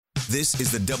This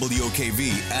is the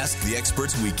WOKV Ask the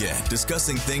Experts Weekend,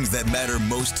 discussing things that matter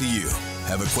most to you.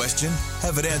 Have a question?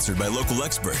 Have it answered by local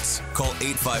experts. Call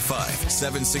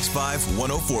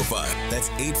 855-765-1045. That's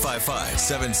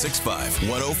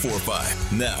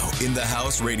 855-765-1045. Now, In the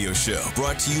House radio show,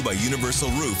 brought to you by Universal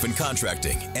Roof and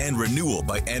Contracting and Renewal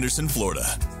by Andersen, Florida.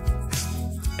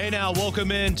 Hey now,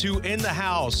 welcome in to In the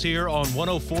House here on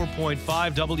 104.5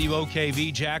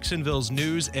 WOKV, Jacksonville's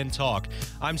News and Talk.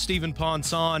 I'm Steven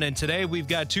Ponson, and today we've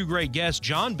got two great guests,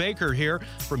 Jon Baker here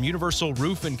from Universal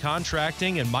Roof and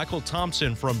Contracting and Michael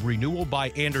Thompson from Renewal by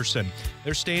Andersen.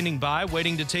 They're standing by,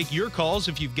 waiting to take your calls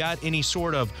if you've got any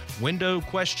sort of window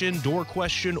question, door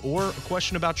question, or a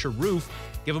question about your roof.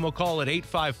 Give them a call at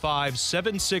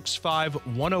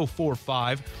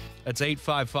 855-765-1045. That's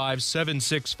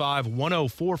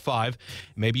 855-765-1045.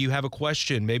 Maybe you have a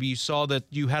question. Maybe you saw that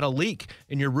you had a leak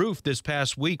in your roof this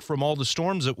past week from all the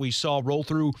storms that we saw roll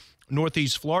through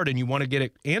Northeast Florida, and you want to get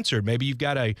it answered. Maybe you've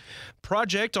got a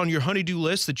project on your honey-do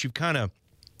list that you've kind of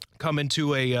come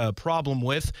into a problem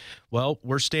with. Well,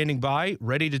 we're standing by,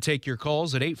 ready to take your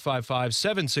calls at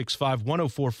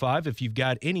 855-765-1045 if you've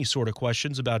got any sort of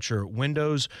questions about your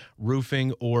windows,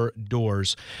 roofing, or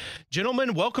doors.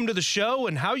 Gentlemen, welcome to the show,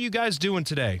 and how are you guys doing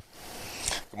today?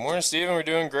 Good morning, Steven. We're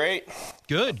doing great.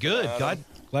 Good. Glad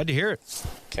to hear it.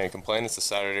 Can't complain. It's a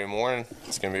Saturday morning.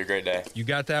 It's going to be a great day. You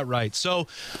got that right. So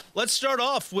let's start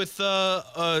off with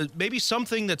maybe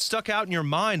something that stuck out in your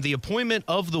mind, the appointment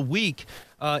of the week.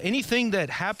 Anything that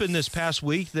happened this past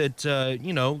week that,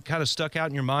 kind of stuck out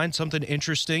in your mind, something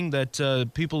interesting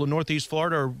that people in Northeast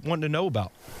Florida are wanting to know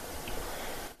about?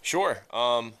 Sure.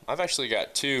 I've actually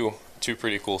got two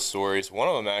pretty cool stories. One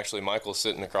of them, actually, Michael's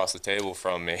sitting across the table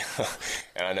from me,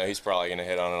 and I know he's probably going to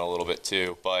hit on it a little bit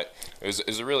too, but it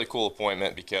was a really cool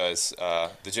appointment because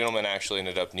the gentleman actually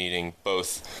ended up needing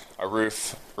both a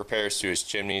roof repairs to his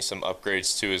chimney, some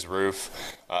upgrades to his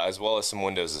roof, as well as some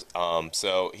windows.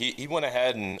 So he went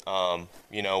ahead and,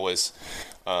 was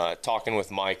talking with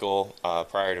Michael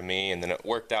prior to me, and then it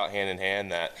worked out hand in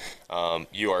hand that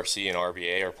URC and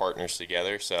RBA are partners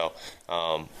together. So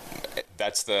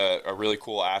that's a really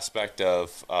cool aspect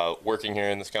of working here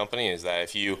in this company, is that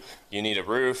if you need a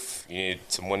roof, you need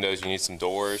some windows, you need some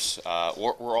doors,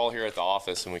 we're all here at the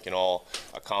office and we can all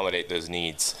accommodate those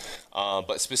needs.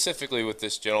 But specifically with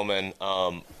this gentleman,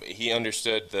 he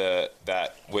understood that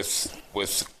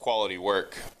with quality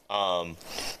work,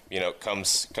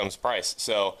 comes price.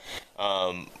 So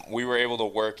we were able to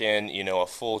work in, a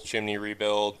full chimney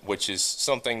rebuild, which is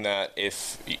something that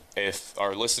if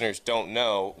our listeners don't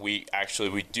know, we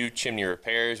do chimney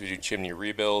repairs, we do chimney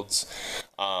rebuilds,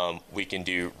 we can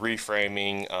do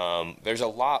reframing. There's a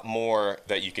lot more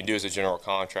that you can do as a general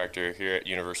contractor here at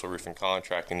Universal Roof and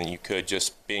Contracting than you could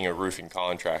just being a roofing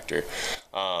contractor.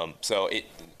 So it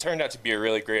turned out to be a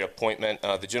really great appointment.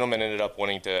 The gentleman ended up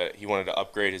wanted to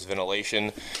upgrade his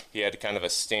ventilation. He had kind of a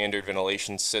standard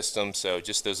ventilation system, so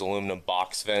just those aluminum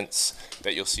box vents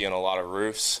that you'll see on a lot of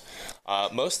roofs.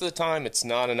 Most of the time, it's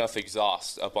not enough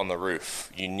exhaust up on the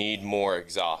roof. You need more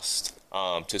exhaust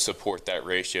to support that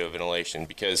ratio of ventilation,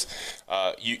 because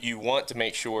you want to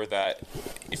make sure that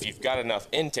if you've got enough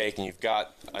intake and you've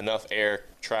got enough air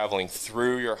traveling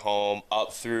through your home,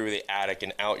 up through the attic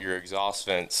and out your exhaust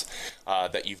vents,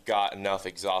 that you've got enough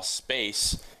exhaust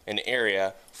space and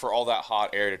area for all that hot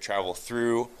air to travel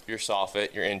through your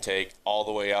soffit, your intake, all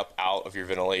the way up out of your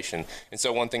ventilation. And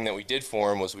so one thing that we did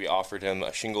for him was we offered him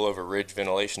a shingle over ridge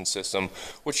ventilation system,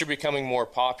 which are becoming more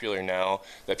popular now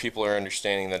that people are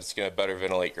understanding that it's going to better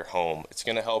ventilate your home. It's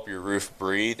going to help your roof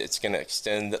breathe. It's going to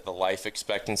extend the life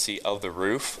expectancy of the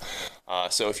roof.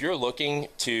 So if you're looking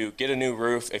to get a new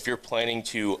roof, if you're planning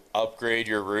to upgrade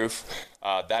your roof,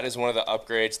 that is one of the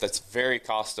upgrades that's very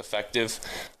cost effective.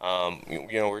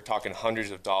 We're talking hundreds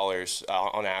of dollars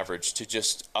on average to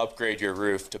just upgrade your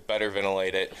roof, to better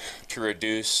ventilate it, to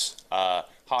reduce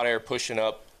hot air pushing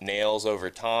up nails over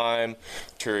time,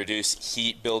 to reduce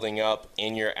heat building up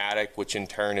in your attic, which in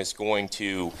turn is going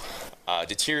to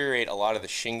deteriorate a lot of the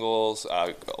shingles.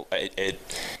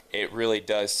 It really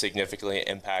does significantly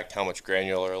impact how much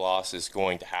granular loss is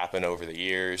going to happen over the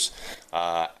years,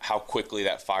 how quickly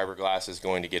that fiberglass is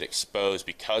going to get exposed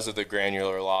because of the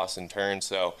granular loss in turn.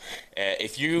 So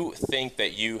if you think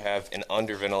that you have an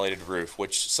underventilated roof,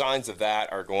 which signs of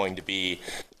that are going to be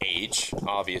age,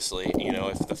 obviously,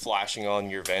 if the flashing on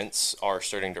your vents are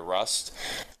starting to rust,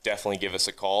 definitely give us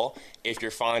a call. If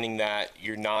you're finding that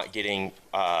you're not getting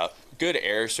good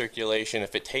air circulation,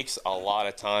 if it takes a lot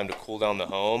of time to cool down the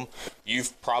home,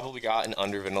 you've probably got an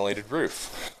underventilated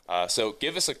roof. So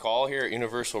give us a call here at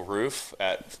Universal Roof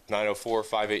at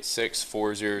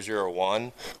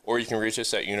 904-586-4001, or you can reach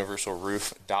us at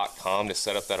universalroof.com to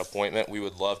set up that appointment. We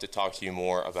would love to talk to you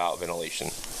more about ventilation.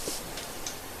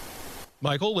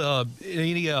 Michael,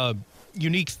 any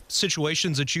unique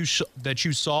situations that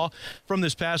you saw from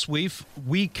this past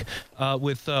week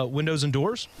with windows and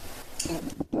doors?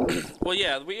 Well,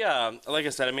 yeah, we like I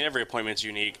said, I mean, every appointment's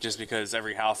unique just because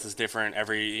every house is different.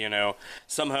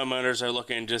 Some homeowners are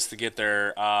looking just to get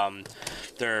their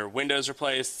windows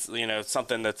replaced,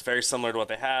 something that's very similar to what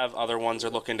they have. Other ones are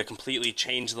looking to completely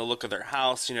change the look of their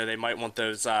house. They might want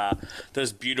those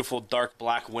beautiful dark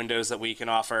black windows that we can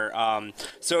offer.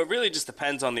 So it really just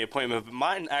depends on the appointment. But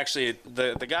mine, actually,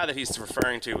 the guy that he's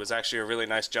referring to was actually a really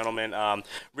nice gentleman,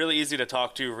 really easy to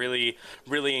talk to, really,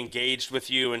 really engaged with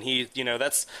you, and he,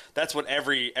 that's what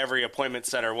every appointment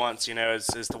setter wants,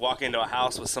 is to walk into a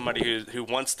house with somebody who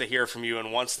wants to hear from you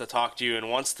and wants to talk to you and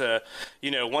wants to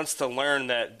learn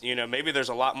that, maybe there's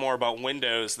a lot more about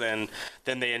windows than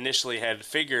they initially had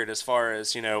figured, as far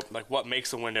as, like what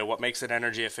makes a window, what makes it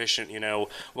energy efficient,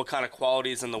 what kind of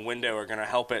qualities in the window are going to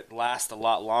help it last a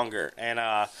lot longer. And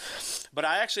but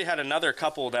I actually had another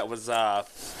couple that was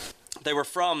they were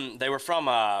from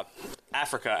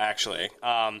Africa, actually.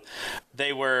 They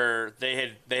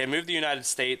had moved to the United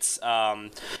States,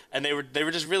 and they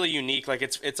were just really unique. Like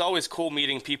it's always cool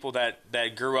meeting people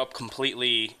that grew up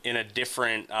completely in a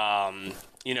different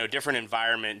different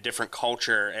environment, different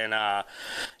culture, and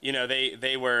they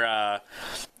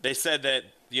said that,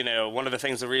 one of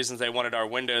the reasons they wanted our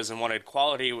windows and wanted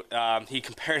quality, he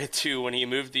compared it to when he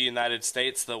moved to the United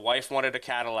States. The wife wanted a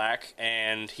Cadillac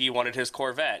and he wanted his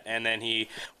Corvette. And then he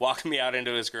walked me out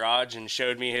into his garage and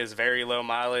showed me his very low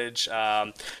mileage,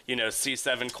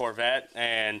 C7 Corvette.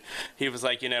 And he was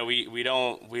like, we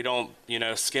don't,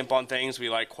 skimp on things. We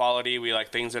like quality. We like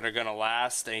things that are going to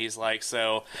last. And he's like,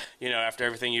 so, after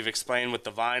everything you've explained with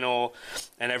the vinyl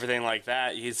and everything like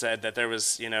that, he said that there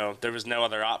was no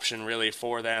other option really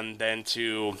for them than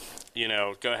to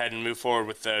go ahead and move forward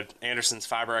with the Andersen's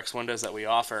FiberX windows that we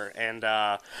offer. And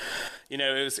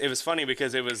it was funny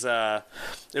because it was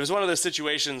one of those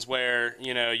situations where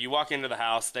you walk into the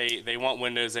house, they want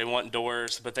windows, they want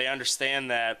doors, but they understand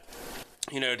that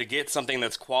to get something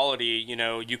that's quality,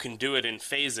 you can do it in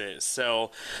phases.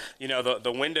 So,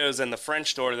 the windows and the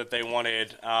French door that they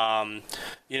wanted,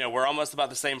 were almost about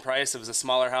the same price. It was a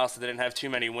smaller house that didn't have too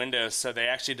many windows. So they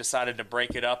actually decided to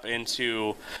break it up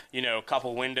into, a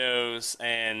couple windows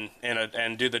and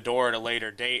do the door at a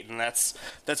later date. And that's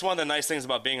one of the nice things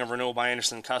about being a Renewal by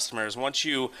Andersen customer is once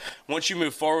you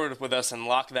move forward with us and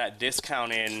lock that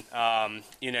discount in,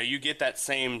 you get that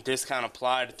same discount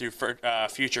applied through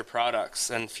future products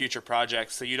and future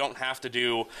projects, so you don't have to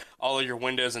do all of your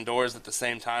windows and doors at the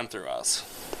same time through us.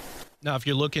 Now, if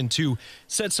you're looking to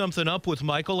set something up with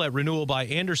Michael at Renewal by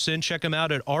Andersen, check him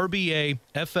out at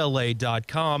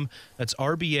rbafla.com. That's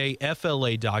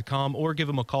rbafla.com, or give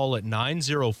him a call at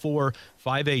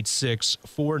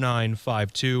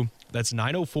 904-586-4952. That's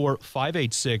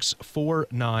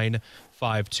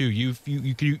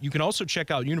 904-586-4952. You can also check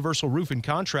out Universal Roof and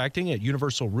Contracting at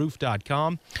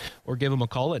universalroof.com, or give them a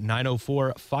call at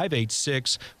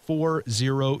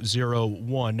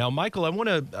 904-586-4001. Now, Michael, I want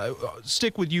to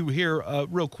stick with you here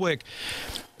real quick.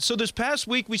 So this past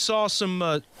week, we saw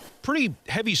some pretty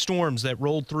heavy storms that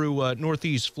rolled through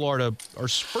northeast Florida, our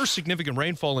first significant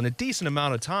rainfall in a decent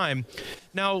amount of time.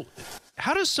 Now,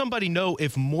 how does somebody know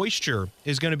if moisture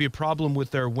is going to be a problem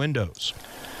with their windows?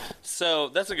 So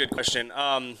that's a good question.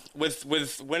 With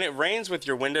when it rains with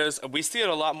your windows, we see it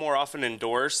a lot more often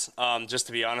indoors. Just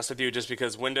to be honest with you, just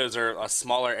because windows are a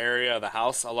smaller area of the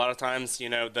house. A lot of times,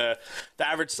 the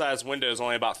average size window is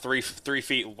only about three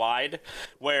feet wide,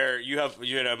 where you have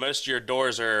most of your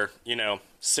doors are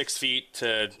 6 feet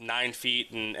to 9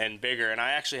 feet and bigger. And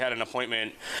I actually had an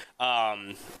appointment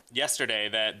yesterday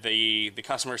that the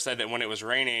customer said that when it was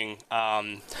raining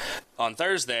on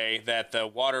Thursday, that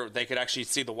they could actually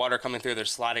see the water coming through their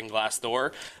sliding glass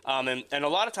door. And a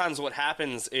lot of times what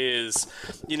happens is,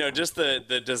 just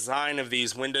the design of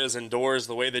these windows and doors,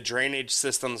 the way the drainage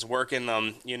systems work in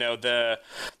them, they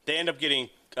end up getting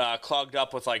clogged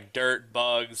up with like dirt,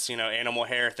 bugs, animal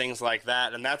hair, things like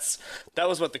that. And that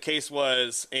was what the case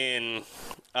was in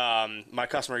my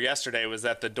customer yesterday, was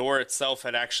that the door itself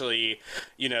had actually,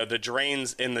 the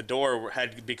drains in the door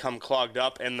had become clogged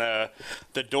up, and the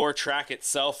door track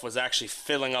itself was actually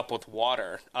filling up with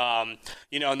water. And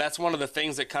that's one of the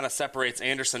things that kind of separates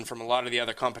Andersen from a lot of the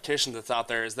other competition that's out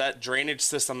there, is that drainage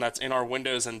system that's in our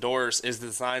windows and doors is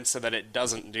designed so that it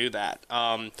doesn't do that.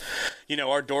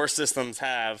 Our door systems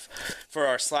have have for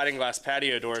our sliding glass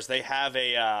patio doors, they have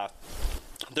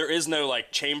there is no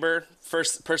like chamber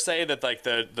per se that like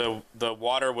the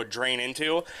water would drain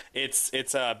into. It's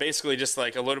basically just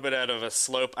like a little bit out of a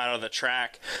slope out of the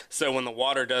track. So when the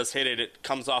water does hit it, it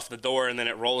comes off the door and then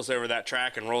it rolls over that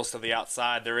track and rolls to the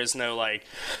outside. There is no like,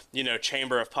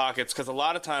 chamber of pockets, because a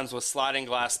lot of times with sliding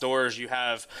glass doors, you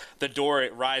have the door,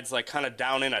 it rides like kind of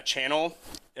down in a channel.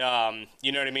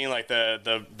 You know what I mean? Like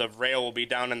the rail will be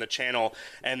down in the channel,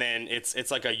 and then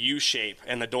it's like a U shape,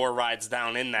 and the door rides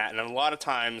down in that. And a lot of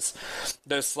times,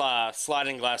 those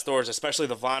sliding glass doors, especially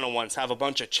the vinyl ones, have a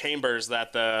bunch of chambers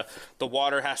that the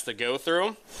water has to go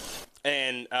through.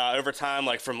 And over time,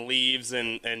 like from leaves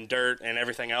and dirt and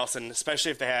everything else, and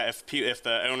especially if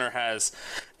the owner has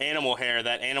animal hair,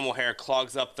 that animal hair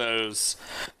clogs up those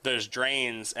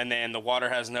drains, and then the water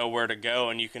has nowhere to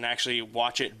go, and you can actually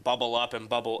watch it bubble up and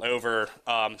bubble over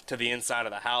to the inside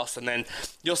of the house, and then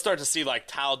you'll start to see like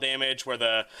tile damage or if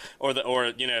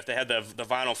they had the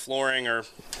vinyl flooring or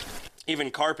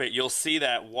even carpet, you'll see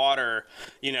that water,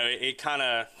 it kind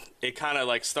of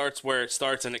like starts where it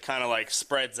starts and it kind of like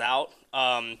spreads out.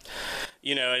 And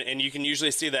you can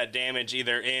usually see that damage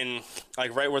either in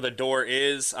like right where the door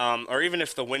is, or even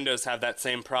if the windows have that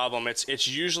same problem, it's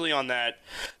usually on that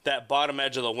bottom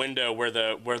edge of the window where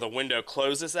the window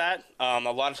closes at. A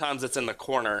lot of times it's in the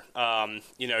corner,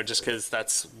 just because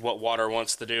that's what water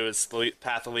wants to do, is the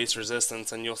path of least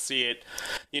resistance, and you'll see it,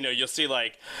 you'll see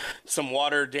like some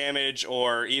water damage,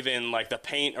 or even like the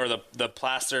paint or the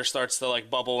plaster starts to like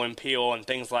bubble and peel and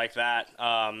things like that.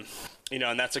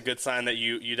 And that's a good sign that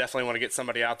you definitely want to get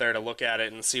somebody out there to look at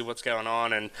it and see what's going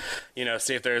on, and,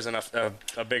 see if there's a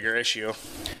bigger issue.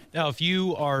 Now, if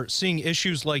you are seeing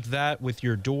issues like that with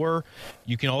your door,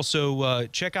 you can also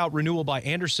check out Renewal by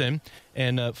Andersen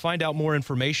and find out more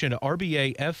information at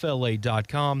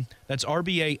rbafla.com. That's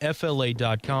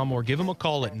rbafla.com, or give them a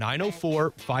call at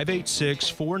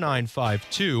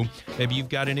 904-586-4952. Maybe you've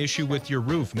got an issue with your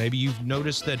roof. Maybe you've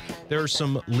noticed that there's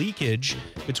some leakage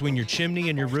between your chimney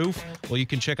and your roof. Well, you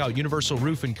can check out Universal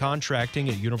Roof and Contracting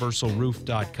at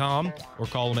universalroof.com, or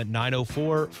call them at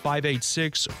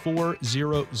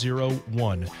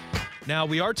 904-586-4001. Now,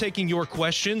 we are taking your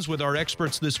questions with our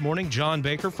experts this morning, Jon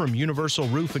Baker from Universal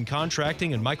Roof and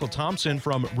Contracting and Michael Thompson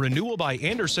from Renewal by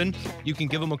Andersen. You can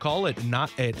give them a call at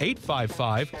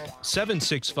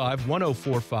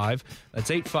 855-765-1045. That's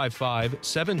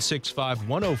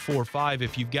 855-765-1045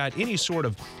 if you've got any sort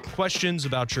of questions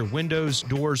about your windows,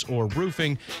 doors, or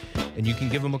roofing. And you can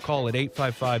give them a call at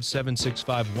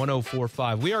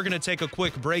 855-765-1045. We are going to take a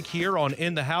quick break here on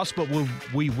In the House, but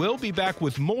we will be back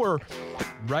with more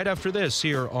right after this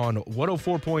here on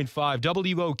 104.5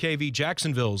 WOKV,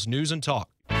 Jacksonville's News and Talk.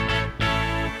 Hey,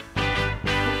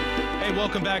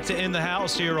 welcome back to In the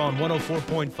House here on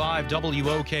 104.5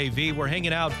 WOKV. We're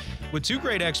hanging out with two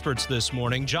great experts this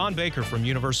morning, Jon Baker from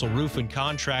Universal Roof and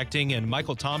Contracting and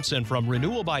Michael Thompson from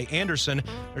Renewal by Andersen.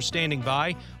 They're standing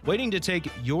by, waiting to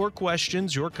take your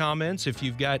questions, your comments. If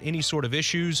you've got any sort of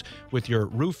issues with your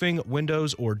roofing,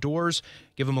 windows, or doors,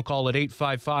 give them a call at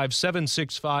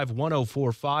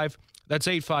 855-765-1045. That's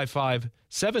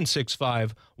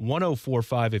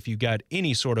 855-765-1045 if you've got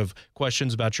any sort of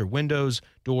questions about your windows,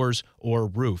 doors, or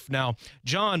roof. Now,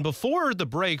 Jon, before the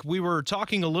break, we were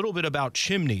talking a little bit about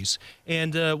chimneys.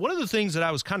 And one of the things that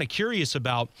I was kind of curious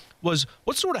about was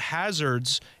what sort of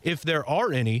hazards, if there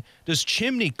are any, does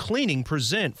chimney cleaning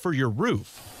present for your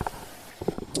roof?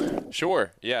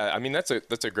 Sure. Yeah. I mean, that's a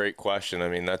great question. I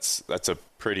mean, that's a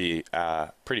pretty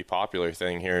popular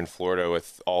thing here in Florida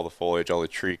with all the foliage, all the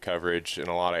tree coverage in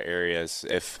a lot of areas.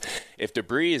 If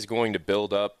debris is going to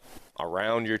build up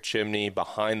around your chimney,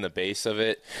 behind the base of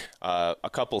it, a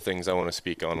couple things I want to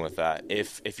speak on with that.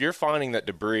 If you're finding that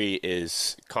debris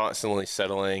is constantly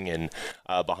settling and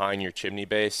behind your chimney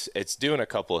base, it's doing a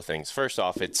couple of things. First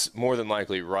off, it's more than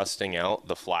likely rusting out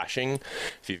the flashing.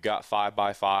 If you've got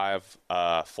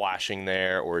 5x5 flashing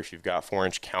there, or if you've got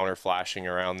 4-inch counter flashing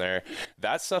around there,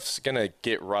 that stuff's going to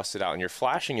get rusted out. And your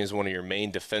flashing is one of your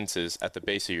main defenses at the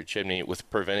base of your chimney with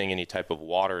preventing any type of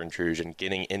water intrusion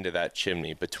getting into that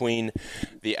chimney. Between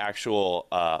the actual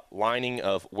lining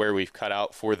of where we've cut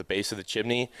out for the base of the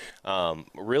chimney,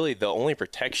 really the only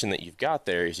protection that you've got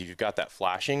there is you've got that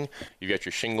flashing, you've got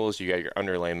your shingles, you got your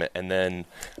underlayment, and then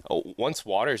once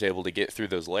water is able to get through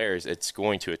those layers, it's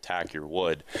going to attack your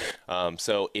wood.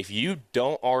 So if you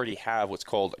don't already have what's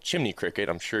called a chimney cricket,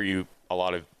 I'm sure a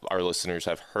lot of our listeners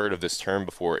have heard of this term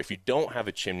before. If you don't have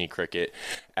a chimney cricket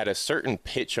at a certain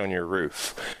pitch on your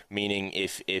roof, meaning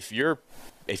if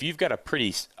you've got a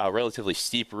relatively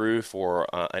steep roof or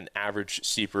an average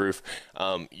steep roof,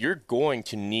 you're going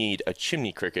to need a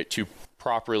chimney cricket to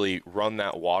properly run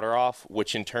that water off,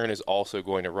 which in turn is also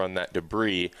going to run that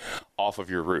debris off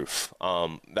of your roof.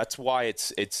 That's why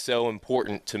it's so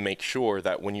important to make sure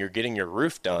that when you're getting your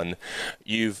roof done,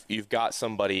 you've got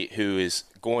somebody who is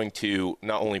going to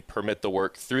not only permit the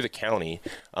work through the county,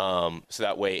 so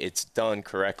that way it's done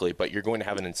correctly, but you're going to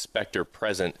have an inspector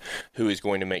present who is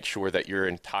going to make sure that your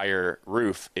entire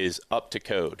roof is up to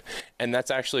code. And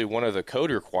that's actually one of the code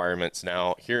requirements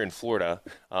now here in Florida.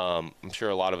 I'm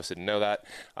sure a lot of us didn't know that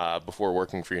before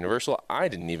working for Universal. I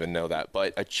didn't even know that,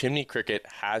 but a chimney cricket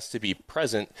has to be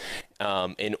present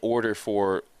in order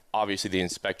for obviously the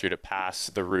inspector to pass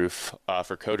the roof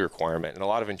for code requirement. And a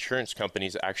lot of insurance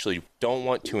companies actually don't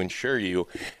want to insure you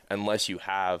unless you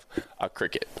have a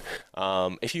cricket.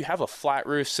 If you have a flat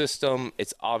roof system,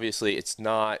 it's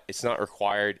not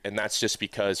required, and that's just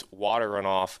because water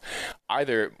runoff,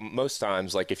 either most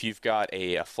times, like if you've got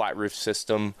a flat roof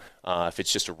system, if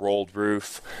it's just a rolled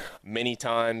roof, many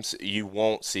times you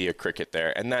won't see a cricket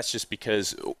there, and that's just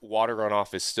because water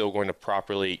runoff is still going to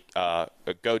properly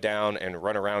go down and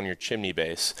run around your chimney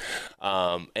base.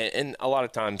 And a lot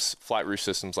of times flat roof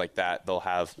systems like that, they'll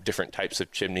have different types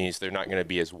of chimneys. They're not going to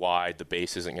be as wide, the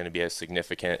base isn't going to be as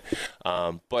significant,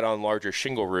 but on larger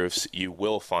shingle roofs you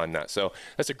will find that. So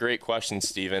that's a great question,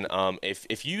 Steven.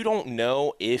 If you don't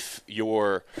know if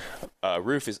your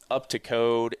roof is up to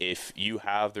code, if you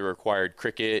have the required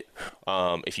cricket,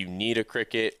 if you need a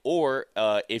cricket, or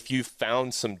if you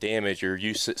found some damage or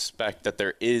you suspect that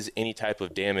there is any type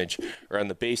of damage around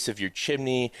the base of your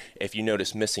chimney, if you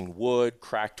notice missing wood,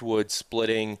 cracked wood,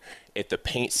 splitting, if the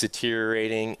paint's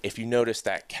deteriorating, if you notice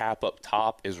that cap up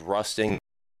top is rusting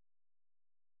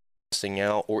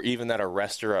out, or even that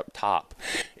arrestor up top,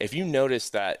 if you notice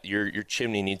that your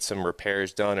chimney needs some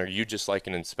repairs done, or you just like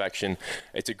an inspection,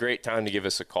 it's a great time to give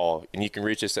us a call. And you can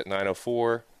reach us at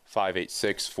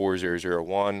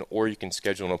 904-586-4001, or you can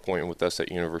schedule an appointment with us at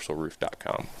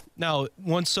universalroof.com. Now,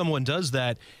 once someone does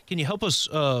that, can you help us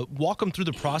walk them through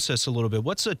the process a little bit?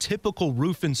 What's a typical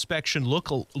roof inspection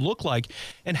look like,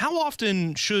 and how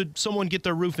often should someone get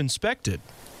their roof inspected?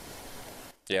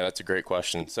 Yeah, that's a great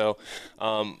question. So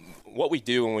what we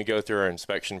do when we go through our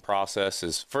inspection process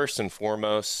is, first and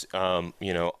foremost,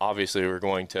 obviously we're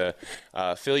going to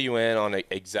fill you in on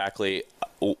exactly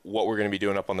what we're going to be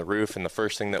doing up on the roof. And the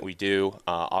first thing that we do,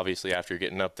 obviously after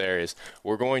getting up there, is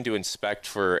we're going to inspect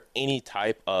for any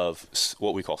type of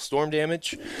what we call storm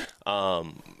damage.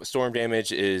 Storm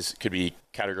damage could be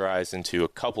categorized into a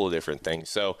couple of different things.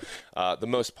 So the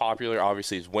most popular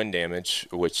obviously is wind damage,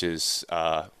 which is,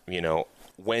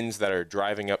 winds that are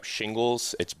driving up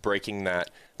shingles. It's breaking that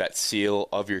seal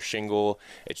of your shingle.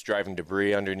 It's driving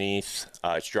debris underneath.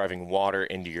 It's driving water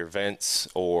into your vents,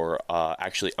 or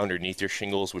actually underneath your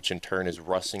shingles, which in turn is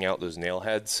rusting out those nail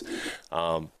heads.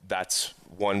 That's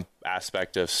one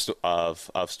aspect of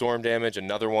storm damage.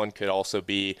 Another one could also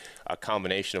be a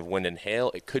combination of wind and hail.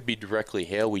 It could be directly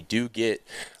hail. We do get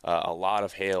a lot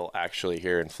of hail actually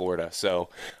here in Florida. So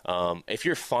if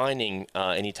you're finding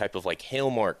any type of like hail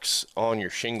marks on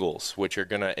your shingles, which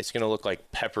it's gonna look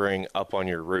like peppering up on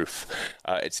your roof,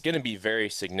 it's gonna be very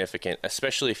significant,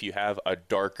 especially if you have a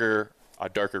darker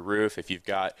roof. If you've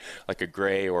got like a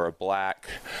gray or a black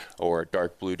or a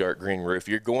dark blue, dark green roof,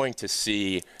 you're going to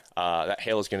see that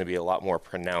hail is going to be a lot more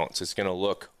pronounced. It's going to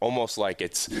look almost like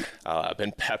it's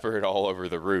been peppered all over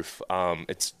the roof.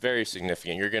 It's very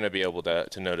significant. You're going to be able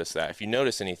to notice that. If you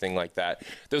notice anything like that,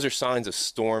 those are signs of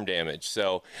storm damage.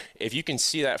 So if you can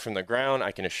see that from the ground,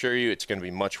 I can assure you it's going to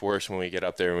be much worse when we get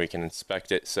up there and we can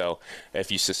inspect it. So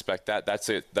if you suspect that, that's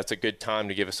a good time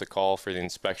to give us a call for the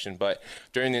inspection. But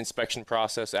during the inspection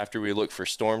process, after we look for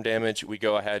storm damage, we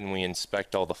go ahead and we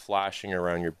inspect all the flashing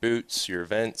around your boots, your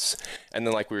vents, and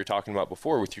then like we were talking about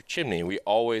before with your chimney, we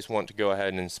always want to go ahead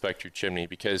and inspect your chimney,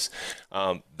 because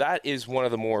that is one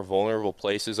of the more vulnerable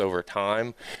places over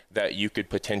time that you could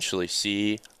potentially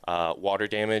see water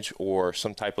damage or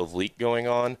some type of leak going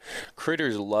on.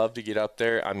 Critters love to get up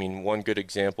there. I mean, one good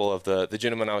example of the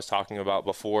gentleman I was talking about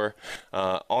before,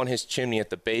 on his chimney at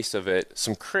the base of it,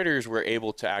 some critters were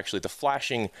able to actually, the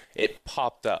flashing, it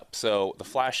popped up. So the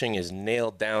flashing is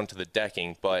nailed down to the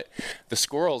decking, but the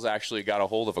squirrels actually got a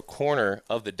hold of a corner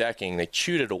of the decking. They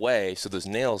chewed it away, so those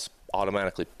nails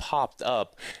automatically popped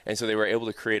up, and so they were able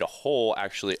to create a hole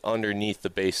actually underneath the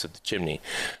base of the chimney.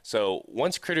 So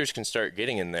once critters can start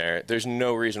getting in there, there's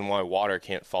no reason why water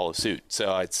can't follow suit.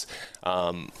 So it's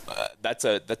that's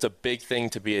a big thing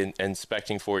to be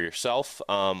inspecting for yourself.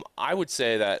 I would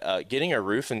say that getting a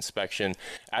roof inspection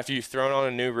after you've thrown on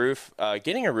a new roof,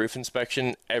 getting a roof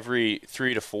inspection every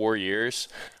 3 to 4 years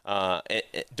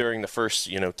during the first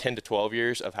 10 to 12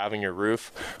 years of having your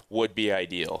roof would be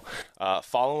ideal.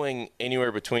 Following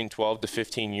anywhere between 12 to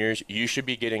 15 years, you should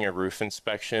be getting a roof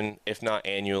inspection, if not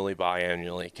annually,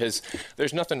 biannually, because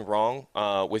there's nothing wrong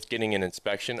with getting an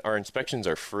inspection. Our inspections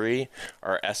are free.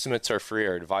 Our estimates are free.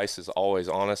 Our advice is always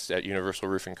honest at Universal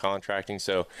Roofing Contracting.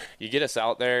 So you get us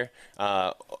out there.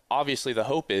 Obviously, the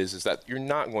hope is that you're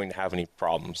not going to have any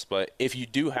problems. But if you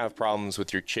do have problems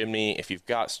with your chimney, if you've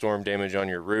got storm damage on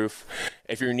your roof,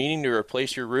 if you're needing to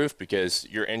replace your roof because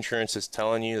your insurance is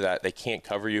telling you that they can't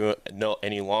cover you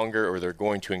any longer, or they're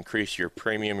going to increase your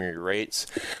premium or your rates,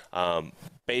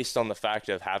 based on the fact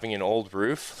of having an old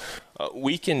roof,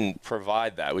 we can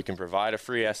provide that. We can provide a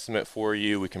free estimate for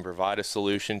you. We can provide a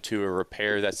solution to a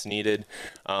repair that's needed.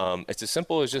 It's as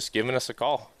simple as just giving us a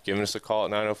call. Giving us a call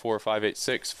at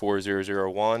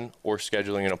 904-586-4001 or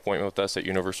scheduling an appointment with us at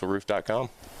universalroof.com.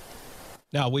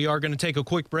 Now, we are going to take a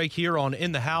quick break here on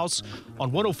In the House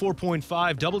on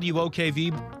 104.5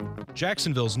 WOKV,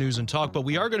 Jacksonville's News and Talk, but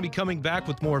we are going to be coming back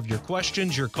with more of your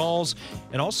questions, your calls,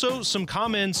 and also some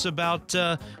comments about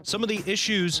some of the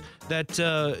issues that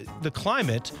the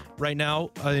climate right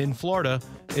now in Florida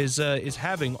is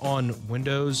having on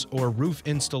windows or roof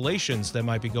installations that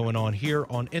might be going on here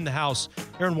on In the House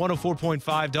here on 104.5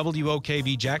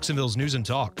 WOKV, Jacksonville's News and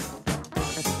Talk.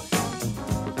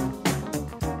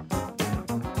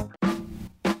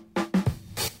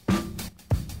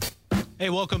 Hey,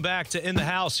 welcome back to In the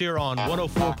House here on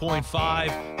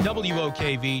 104.5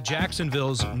 WOKV,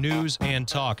 Jacksonville's News and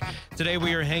Talk. Today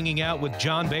we are hanging out with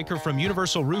Jon Baker from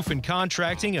Universal Roof and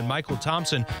Contracting and Michael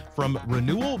Thompson from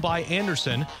Renewal by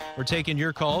Andersen. We're taking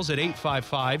your calls at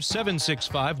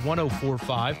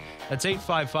 855-765-1045. That's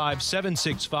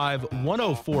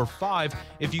 855-765-1045.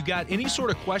 If you got any sort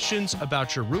of questions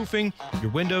about your roofing, your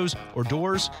windows or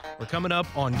doors, we're coming up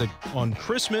on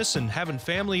Christmas and having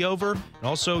family over, and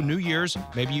also New Year's.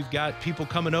 Maybe you've got people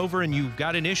coming over and you've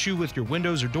got an issue with your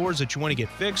windows or doors that you want to get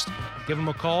fixed. Give them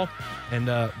a call, and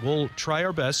we'll try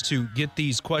our best to get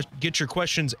your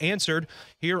questions answered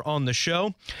here on the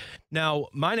show. Now,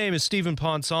 my name is Steven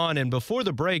Ponson, and before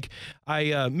the break,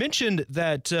 I mentioned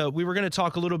that we were going to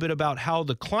talk a little bit about how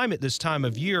the climate this time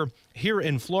of year here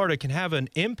in Florida can have an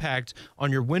impact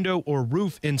on your window or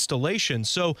roof installation.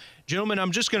 So, gentlemen,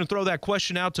 I'm just going to throw that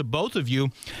question out to both of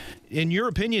you. In your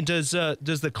opinion, does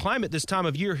the climate this time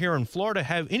of year here in Florida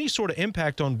have any sort of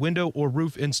impact on window or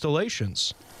roof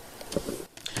installations?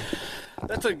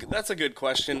 That's a good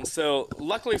question. So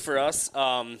luckily for us,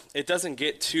 it doesn't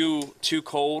get too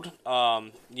cold,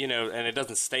 and it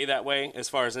doesn't stay that way as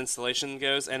far as installation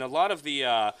goes. And a lot of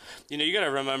the, you got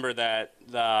to remember that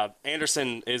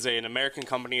Andersen is an American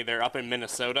company. They're up in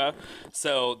Minnesota,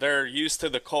 so they're used to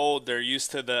the cold. They're used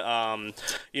to the,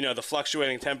 the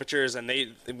fluctuating temperatures, and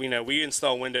we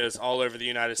install windows all over the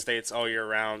United States all year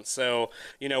round. So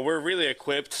we're really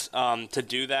equipped to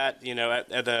do that.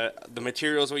 At the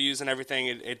materials we use and everything.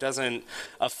 It doesn't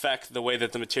affect the way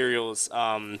that the materials,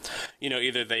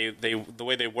 either the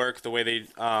way they work, the way they,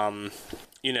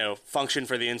 function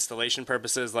for the installation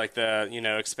purposes, like the,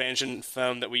 expansion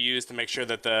foam that we use to make sure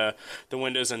that the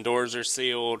windows and doors are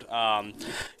sealed.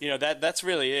 That's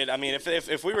really it. I mean,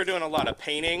 if we were doing a lot of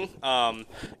painting,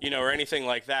 or anything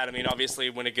like that, I mean, obviously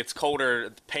when it gets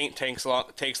colder, paint takes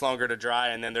longer to dry,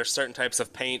 and then there's certain types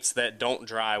of paints that don't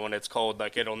dry when it's cold,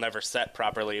 like it'll never set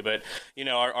properly. But,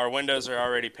 our windows are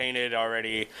already painted,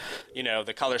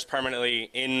 the color's permanently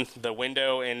in the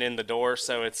window and in the door,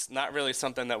 so it's not really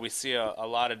something that we see a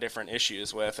lot of different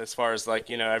issues with as far as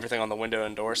everything on the window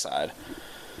and door side.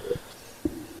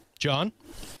 John?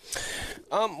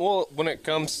 Well, when it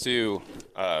comes to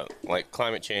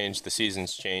climate change, the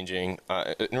seasons changing,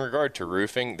 in regard to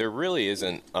roofing, there really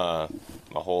isn't a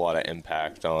whole lot of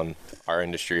impact on our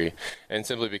industry, and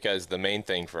simply because the main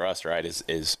thing for us, right,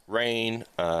 is rain,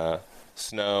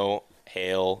 snow,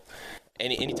 hail.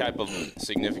 Any type of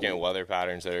significant weather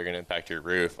patterns that are going to impact your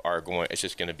roof it's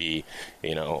just going to be,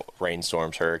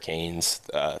 rainstorms, hurricanes,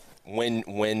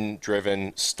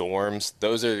 wind-driven storms.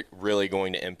 Those are really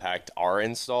going to impact our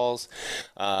installs.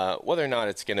 Whether or not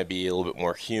it's going to be a little bit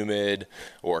more humid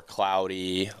or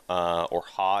cloudy or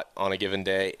hot on a given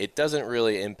day, it doesn't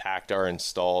really impact our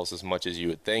installs as much as you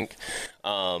would think.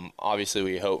 Obviously,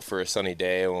 we hope for a sunny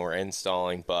day when we're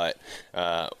installing, but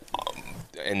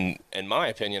in my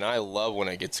opinion, I love when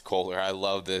it gets colder. I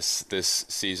love this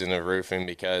season of roofing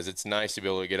because it's nice to be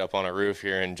able to get up on a roof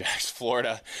here in Jackson,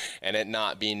 Florida, and it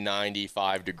not be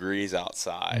 95 degrees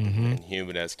outside and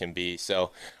humid as can be.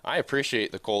 So I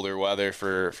appreciate the colder weather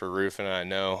for roofing, and I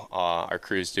know our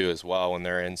crews do as well when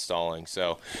they're installing.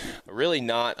 So really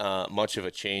not much of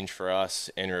a change for us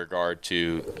in regard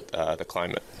to the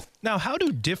climate. Now, how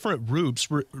do different roofs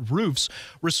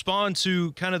respond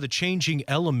to kind of the changing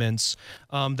elements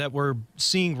that we're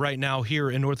seeing right now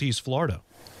here in Northeast Florida?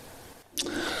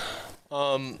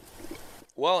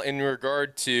 Well, in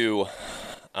regard to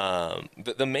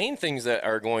the main things that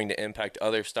are going to impact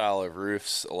other style of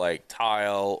roofs like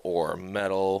tile or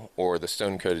metal or the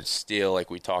stone-coated steel like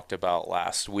we talked about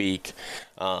last week,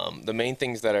 the main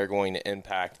things that are going to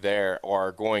impact there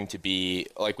are going to be,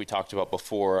 like we talked about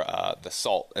before, the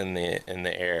salt in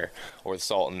the air, or the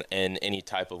salt in any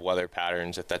type of weather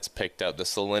patterns that's picked up, the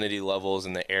salinity levels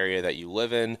in the area that you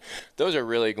live in. Those are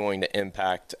really going to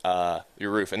impact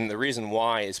your roof. And the reason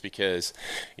why is because,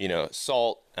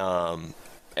 salt,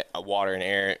 water and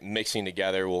air mixing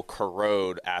together will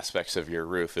corrode aspects of your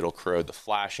roof. It'll corrode the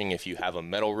flashing. If you have a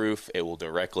metal roof, it will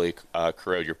directly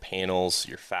corrode your panels,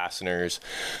 your fasteners,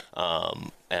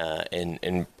 and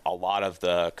a lot of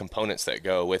the components that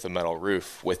go with a metal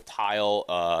roof. With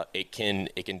tile, it can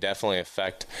definitely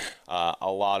affect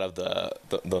a lot of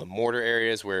the mortar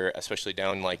areas, where especially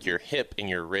down like your hip and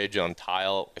your ridge on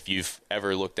tile. If you've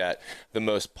ever looked at one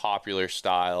of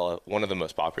the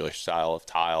most popular style of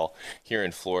tile here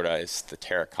in Florida is the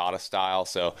terracotta style.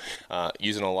 So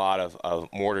using a lot of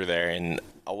mortar there, and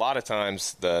a lot of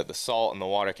times the salt and the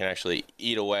water can actually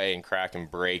eat away and crack and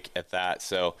break at that.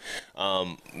 So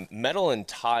metal and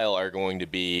tile are going to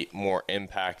be more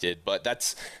impacted, but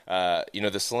that's the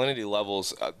salinity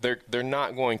levels, they're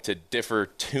not going to differ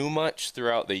too much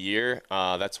throughout the year.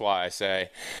 That's why I say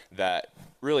that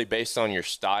really based on your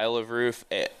style of roof,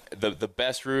 the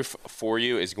best roof for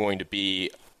you is going to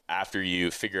be after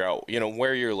you figure out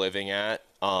where you're living at.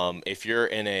 If you're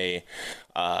in a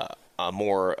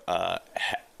more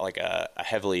like a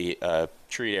heavily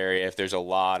treed area, if there's a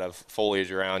lot of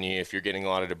foliage around you, if you're getting a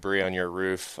lot of debris on your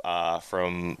roof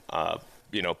from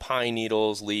pine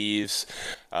needles, leaves,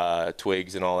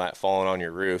 twigs, and all that falling on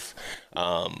your roof,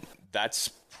 you're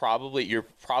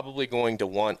probably going to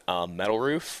want a metal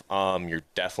roof. You're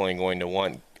definitely going to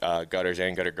want gutters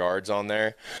and gutter guards on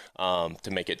there to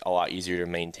make it a lot easier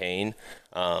to maintain.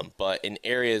 But in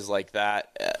areas like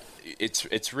that,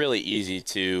 it's really easy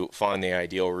to find the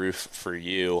ideal roof for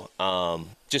you,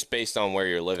 just based on where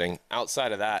you're living.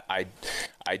 Outside of that, I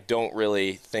don't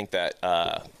really think that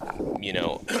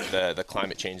the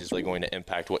climate change is really going to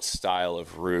impact what style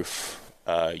of roof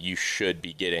you should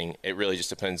be getting. It really just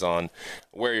depends on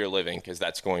where you're living, because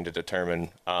that's going to determine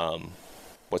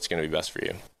what's going to be best for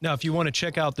you. Now, if you want to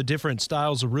check out the different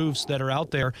styles of roofs that are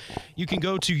out there, you can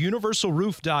go to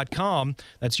universalroof.com.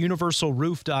 That's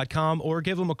universalroof.com, or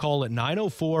give them a call at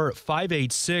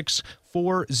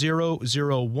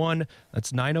 904-586-4001.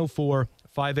 That's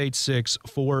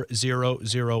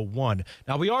 904-586-4001.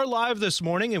 Now, we are live this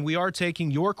morning, and we are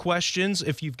taking your questions.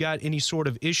 If you've got any sort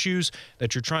of issues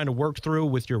that you're trying to work through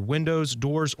with your windows,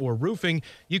 doors, or roofing,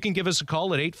 you can give us a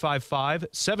call at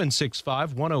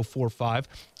 855-765-1045.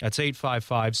 That's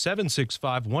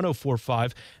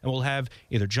 855-765-1045, and we'll have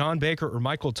either Jon Baker or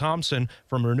Michael Thompson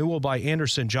from Renewal by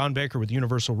Andersen, Jon Baker with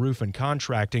Universal Roof and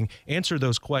Contracting, answer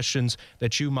those questions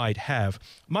that you might have.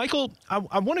 Michael,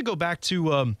 I want to go back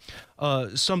to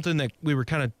something that we were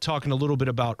kind of talking a little bit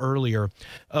about earlier.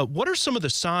 What are some of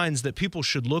the signs that people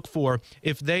should look for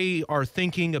if they are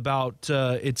thinking about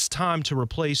it's time to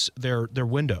replace their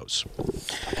windows?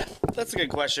 That's a good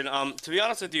question. To be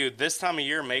honest with you, this time of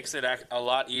year makes it a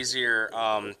lot easier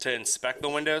to inspect the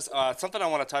windows. Something I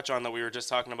want to touch on that we were just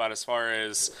talking about as far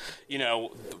as,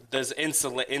 does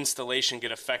installation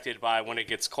get affected by when it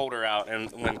gets colder out and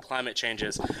when climate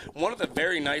changes? One of the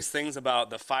very nice things about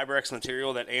the FiberX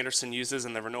material that Andersen uses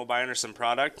in the Renewal by Andersen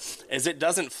product is it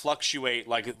doesn't fluctuate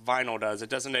like vinyl does. It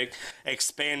doesn't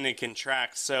expand and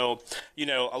contract. So,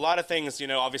 a lot of things,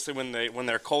 obviously when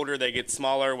they're colder, they get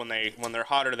smaller. When they're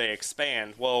hotter, they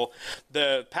expand. Well,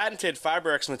 the patented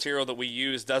FiberX material that we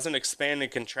use doesn't expand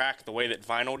and contract the way that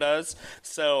vinyl does.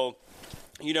 So,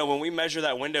 when we measure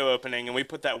that window opening and we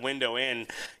put that window in,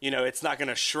 it's not going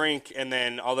to shrink and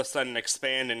then all of a sudden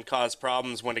expand and cause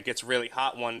problems when it gets really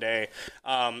hot one day,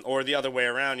 or the other way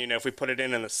around. If we put it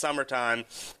in the summertime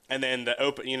and then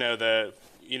the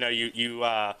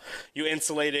you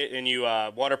insulate it and you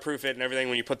waterproof it and everything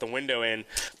when you put the window in,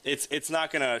 it's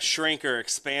not going to shrink or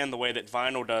expand the way that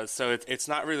vinyl does. So it's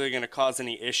not really going to cause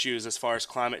any issues as far as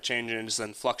climate changes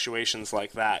and fluctuations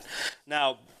like that.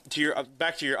 Now,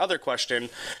 back to your other question.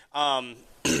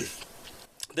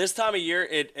 This time of year,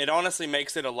 it honestly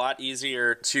makes it a lot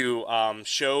easier to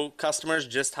show customers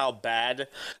just how bad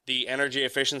the energy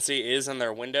efficiency is in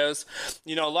their windows.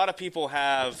 A lot of people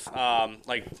have,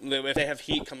 if they have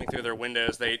heat coming through their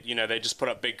windows, they just put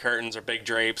up big curtains or big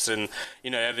drapes, and,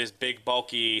 they have these big,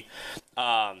 bulky,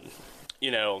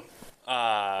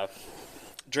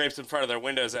 drapes in front of their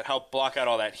windows that help block out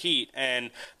all that heat.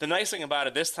 And the nice thing about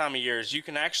it this time of year is you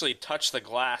can actually touch the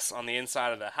glass on the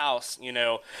inside of the house.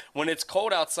 When it's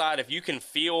cold outside, if you can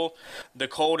feel the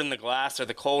cold in the glass or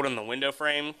the cold in the window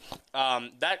frame,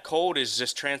 that cold is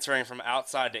just transferring from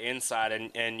outside to inside,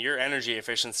 and your energy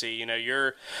efficiency,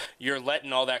 you're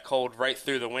letting all that cold right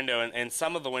through the window. And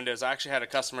some of the windows, I actually had a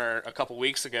customer a couple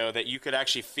weeks ago that you could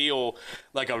actually feel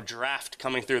like a draft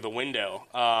coming through the window.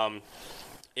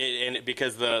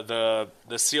 Because the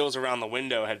seals around the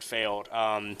window had failed.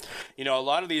 A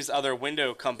lot of these other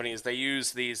window companies, they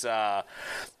use these, they're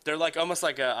like almost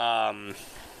like a,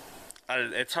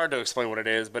 it's hard to explain what it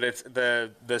is, but it's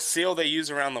the seal they use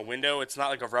around the window. It's not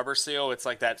like a rubber seal. It's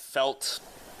like that felt,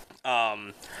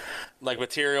 like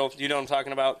material. You know what I'm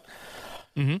talking about?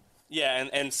 Mm-hmm. Yeah,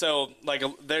 and so like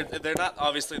they're not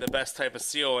obviously the best type of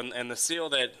seal, and the seal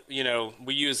that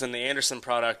we use in the Andersen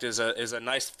product is a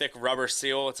nice thick rubber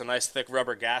seal. It's a nice thick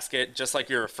rubber gasket, just like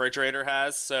your refrigerator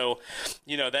has. So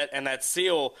that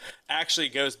seal actually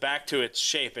goes back to its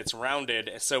shape. It's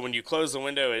rounded, so when you close the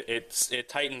window, it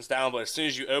tightens down. But as soon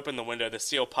as you open the window, the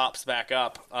seal pops back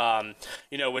up.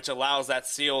 Which allows that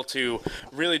seal to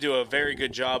really do a very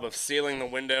good job of sealing the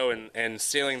window and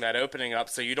sealing that opening up,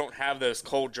 so you don't have those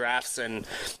cold drafts and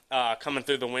coming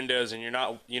through the windows, and you're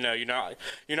not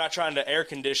trying to air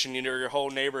condition your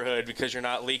whole neighborhood because you're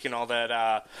not leaking all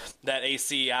that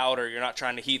AC out, or you're not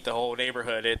trying to heat the whole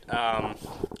neighborhood.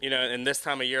 And this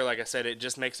time of year, like I said, it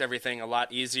just makes everything a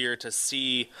lot easier to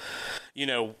see,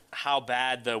 how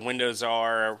bad the windows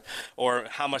are, or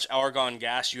how much argon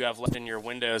gas you have left in your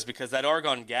windows, because that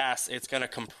argon gas, it's going to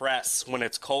compress when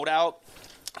it's cold out.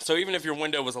 So even if your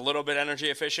window was a little bit energy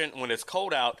efficient, when it's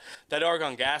cold out, that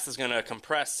argon gas is going to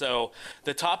compress. So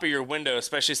the top of your window,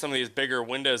 especially some of these bigger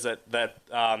windows that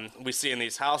we see in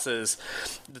these houses,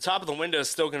 the top of the window is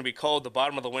still going to be cold. The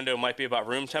bottom of the window might be about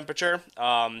room temperature.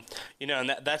 And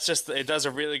that's just, it does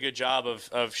a really good job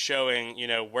of showing,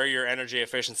 where your energy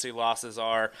efficiency losses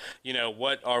are,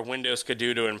 what our windows could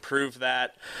do to improve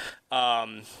that.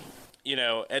 And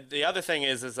the other thing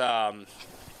is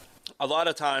a lot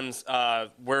of times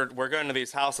we're going to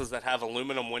these houses that have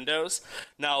aluminum windows.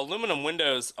 Now, aluminum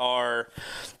windows are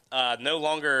no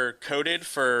longer coded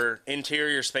for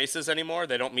interior spaces anymore.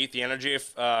 They don't meet the energy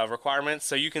requirements.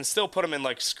 So you can still put them in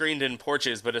like screened-in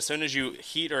porches, but as soon as you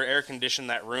heat or air condition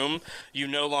that room, you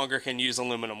no longer can use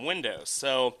aluminum windows.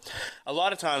 So a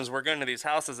lot of times we're going to these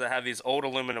houses that have these old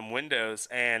aluminum windows,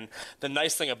 and the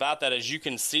nice thing about that is you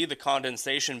can see the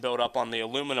condensation build up on the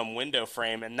aluminum window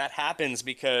frame, and that happens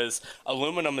because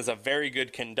aluminum is a very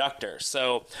good conductor.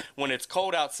 So when it's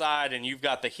cold outside and you've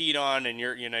got the heat on, and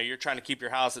you're trying to keep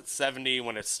your house at 70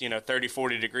 when it's 30,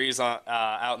 40 degrees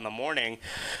out in the morning,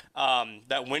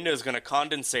 that window is going to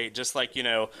condensate just like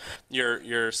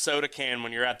your soda can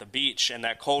when you're at the beach, and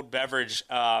that cold beverage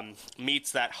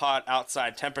meets that hot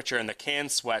outside temperature and the can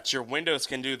sweats. Your windows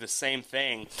can do the same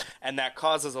thing, and that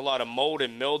causes a lot of mold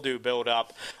and mildew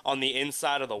buildup on the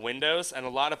inside of the windows, and a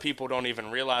lot of people don't even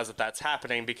realize that that's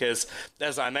happening because,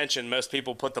 as I mentioned, most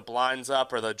people put the blinds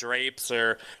up or the drapes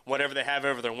or whatever they have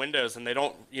over their windows, and they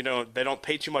don't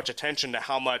pay too much attention to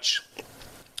how much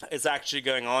is actually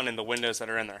going on in the windows that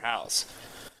are in their house.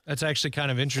 That's actually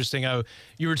kind of interesting.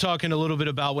 You were talking a little bit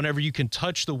about whenever you can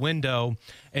touch the window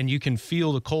and you can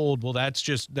feel the cold. Well, that's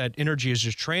just, that energy is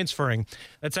just transferring.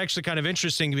 That's actually kind of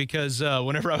interesting because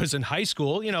whenever I was in high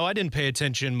school, I didn't pay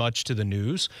attention much to the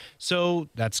news. So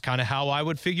that's kind of how I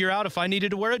would figure out if I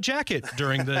needed to wear a jacket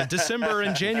during the December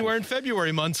and January and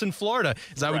February months in Florida.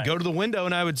 Is I would go to the window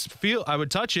and I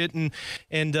would touch it, and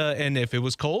if it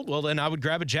was cold, well, then I would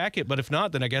grab a jacket. But if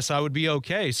not, then I guess I would be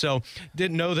okay. So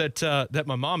didn't know that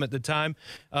my mom at the time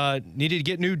needed to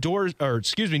get new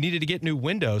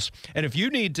windows. And if you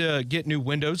need to get new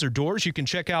windows or doors, you can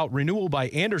check out Renewal by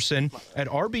Andersen at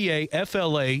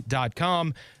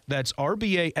rbafla.com. That's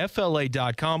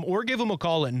rbafla.com, or give them a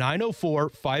call at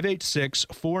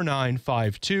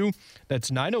 904-586-4952. That's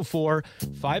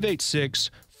 904-586-4952.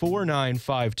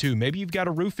 4952. Maybe you've got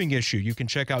a roofing issue. You can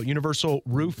check out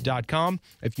universalroof.com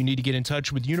if you need to get in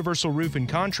touch with Universal Roof and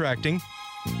Contracting.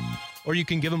 Or you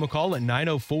can give them a call at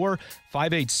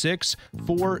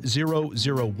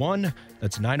 904-586-4001.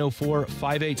 That's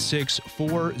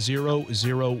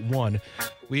 904-586-4001.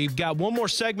 We've got one more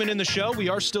segment in the show. We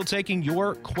are still taking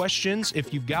your questions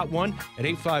if you've got one at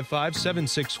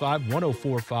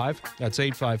 855-765-1045. That's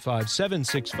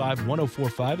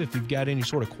 855-765-1045 if you've got any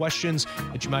sort of questions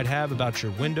that you might have about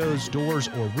your windows, doors,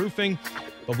 or roofing.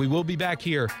 But we will be back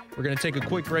here. We're going to take a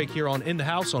quick break here on In the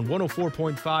House on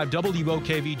 104.5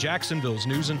 WOKV, Jacksonville's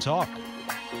News and Talk.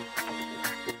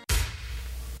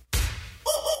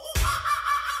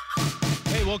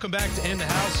 Hey, welcome back to In the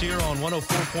House here on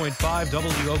 104.5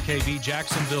 WOKV,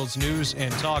 Jacksonville's News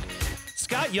and Talk.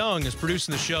 Scott Young is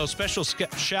producing the show. Special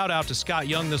shout out to Scott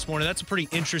Young this morning. That's a pretty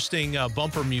interesting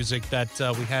bumper music that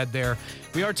we had there.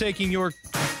 We are taking your...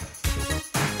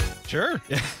 Sure.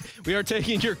 We are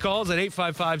taking your calls at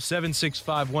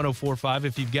 855-765-1045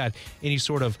 if you've got any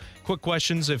sort of quick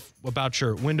questions about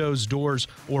your windows, doors,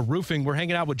 or roofing. We're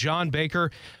hanging out with Jon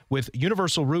Baker with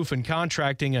Universal Roof and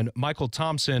Contracting and Michael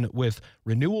Thompson with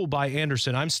Renewal by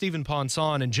Andersen. I'm Steven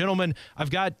Ponson, and gentlemen, I've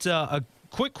got a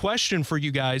quick question for you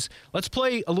guys. Let's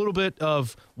play a little bit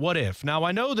of what if. Now,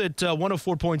 I know that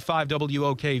 104.5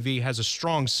 WOKV has a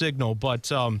strong signal,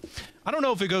 but I don't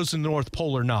know if it goes to the North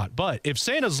Pole or not. But if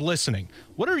Santa's listening,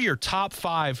 what are your top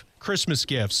 5 Christmas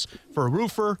gifts for a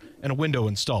roofer and a window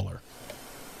installer?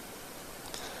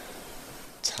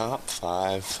 Top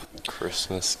 5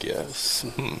 Christmas gifts.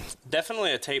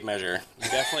 Definitely a tape measure. You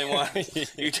definitely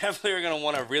are going to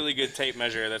want a really good tape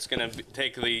measure that's going to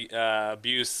take the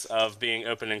abuse of being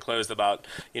open and closed about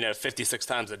 56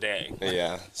 times a day.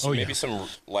 Yeah. So maybe some of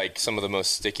the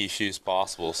most sticky shoes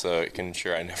possible, so it can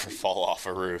ensure I never fall off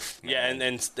a roof. Yeah,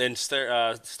 and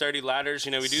sturdy ladders.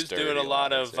 We do it a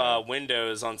lot of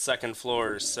windows on second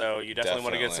floors, so you definitely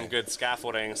want to get some good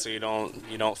scaffolding so you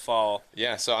don't fall.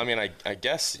 Yeah. So I mean, I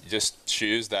guess just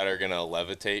shoes that are going to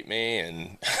levitate me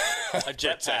and a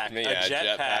jetpack. A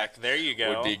jetpack. There you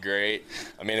go. Would be great.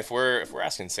 I mean, if we're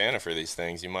asking Santa for these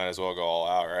things, you might as well go all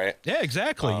out, right? Yeah,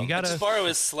 exactly. You got to borrow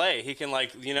his sleigh. He can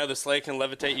the sleigh can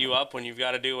levitate you up when you've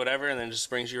got to do whatever, and then just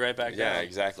brings you right back down. Yeah,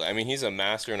 exactly. I mean, he's a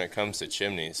master when it comes to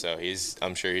chimneys, so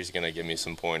I'm sure he's going to give me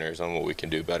some pointers on what we can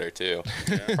do better too.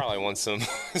 Yeah. Probably want some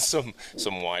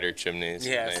wider chimneys.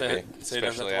 Yeah, so he doesn't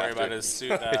have to worry about his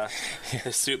suit.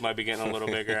 His suit might be getting a little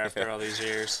bigger after all these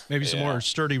years. Maybe some more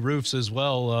sturdy roofs as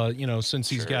well. Since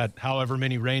he's got however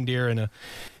many reindeer and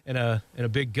a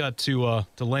big gut to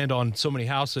land on so many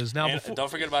houses. Now, don't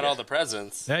forget about all the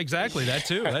presents. Yeah, exactly, that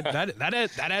too.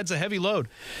 That adds a heavy load.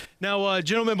 Now,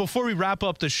 gentlemen, before we wrap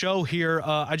up the show here,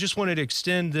 I just wanted to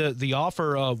extend the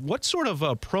offer. What sort of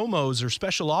promos or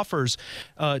special offers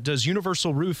does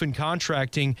Universal Roof and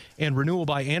Contracting and Renewal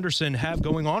by Andersen have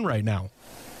going on right now?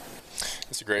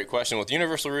 That's a great question. With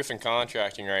Universal Roof and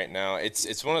Contracting right now,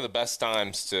 it's one of the best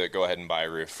times to go ahead and buy a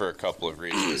roof for a couple of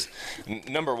reasons.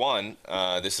 Number one,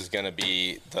 this is going to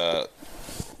be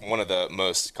one of the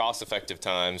most cost-effective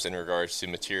times in regards to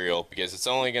material because it's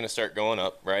only going to start going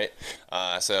up, right?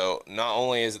 So not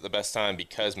only is it the best time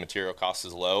because material cost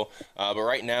is low, but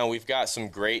right now we've got some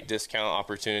great discount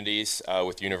opportunities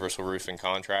with Universal Roof and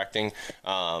Contracting.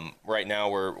 Right now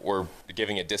we're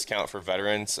giving a discount for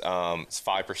veterans. It's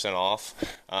 5% off.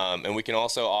 And we can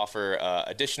also offer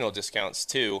additional discounts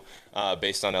too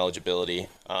based on eligibility.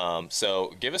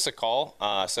 So give us a call,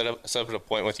 set up an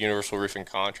appointment with Universal Roof and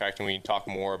Contracting. We can talk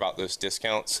more about those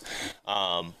discounts.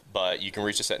 But you can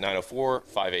reach us at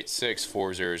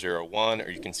 904-586-4001, or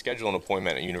you can schedule an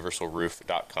appointment at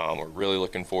universalroof.com. We're really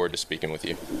looking forward to speaking with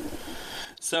you.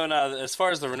 So as far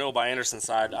as the Renewal by Andersen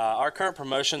side, our current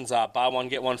promotions, buy one,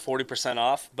 get one 40%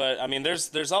 off. But I mean,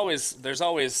 there's always,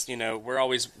 we're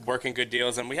always working good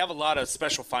deals, and we have a lot of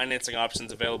special financing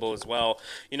options available as well.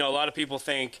 A lot of people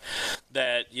think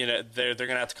that, they're going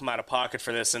to have to come out of pocket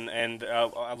for this. And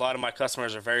a lot of my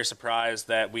customers are very surprised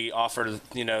that we offer,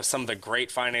 some of the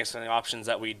great financing options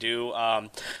that we do.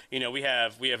 We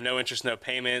have no interest, no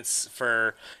payments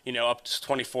for, up to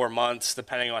 24 months,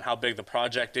 depending on how big the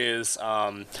project is.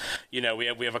 We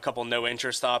have a couple no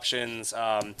interest options.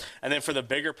 And then for the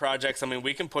bigger projects, I mean,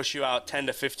 we can push you out 10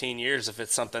 to 15 years if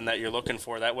it's something that you're looking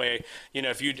for. That way,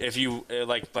 if you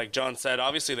like Jon said,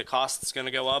 obviously the cost is going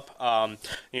to go up.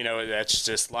 That's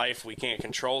just life. We can't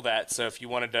control that. So if you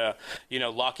wanted to,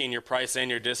 lock in your price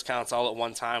and your discounts all at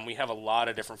one time, we have a lot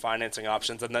of different financing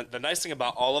options. And the nice thing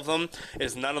about all of them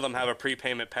is none of them have a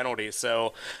prepayment penalty.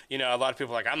 So, a lot of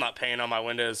people are like, I'm not paying on my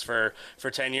windows for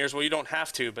 10 years. Well, you don't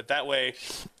have to, but that way,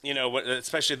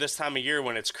 especially this time of year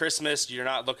when it's Christmas, you're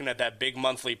not looking at that big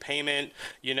monthly payment,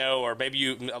 or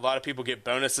maybe a lot of people get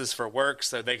bonuses for work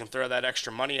so they can throw that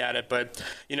extra money at it. But,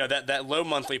 that low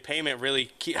monthly payment really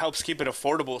helps keep it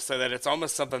affordable so that it's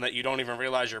almost something that you don't even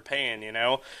realize you're paying,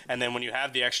 and then when you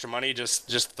have the extra money,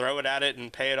 just throw it at it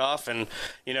and pay it off. And,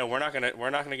 we're not going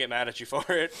to get mad at you for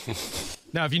it.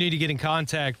 Now, if you need to get in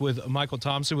contact with Michael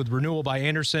Thompson with Renewal by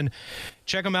Andersen,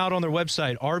 check them out on their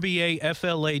website,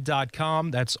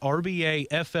 rbafla.com. That's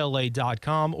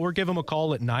rbafla.com, or give them a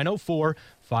call at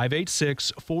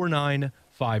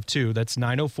 904-586-4952. That's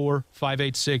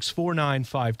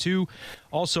 904-586-4952.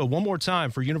 Also, one more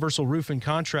time for Universal Roof and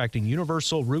Contracting,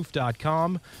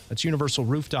 universalroof.com. That's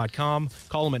universalroof.com.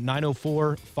 Call them at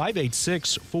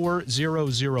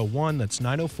 904-586-4001. That's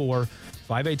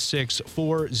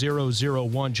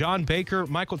 904-586-4001. Jon Baker,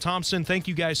 Michael Thompson, thank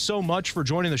you guys so much for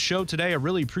joining the show today. I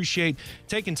really appreciate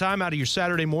taking time out of your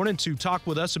Saturday morning to talk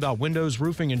with us about windows,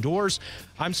 roofing, and doors.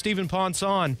 I'm Steven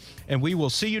Ponson, and we will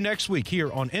see you next week here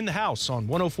on In the House on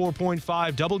 104.5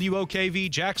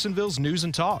 WOKV, Jacksonville's News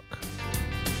and Talk.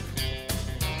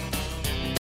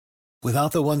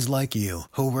 Without the ones like you,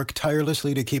 who work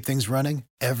tirelessly to keep things running,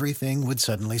 everything would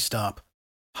suddenly stop.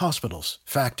 Hospitals,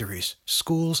 factories,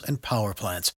 schools, and power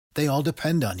plants, they all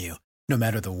depend on you. No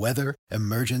matter the weather,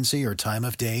 emergency, or time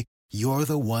of day, you're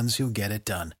the ones who get it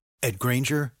done. At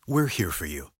Grainger, we're here for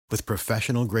you with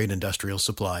professional-grade industrial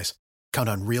supplies. Count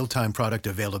on real-time product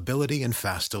availability and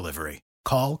fast delivery.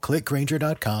 Call, click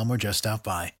Grainger.com, or just stop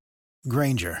by.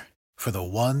 Grainger, for the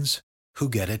ones who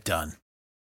get it done.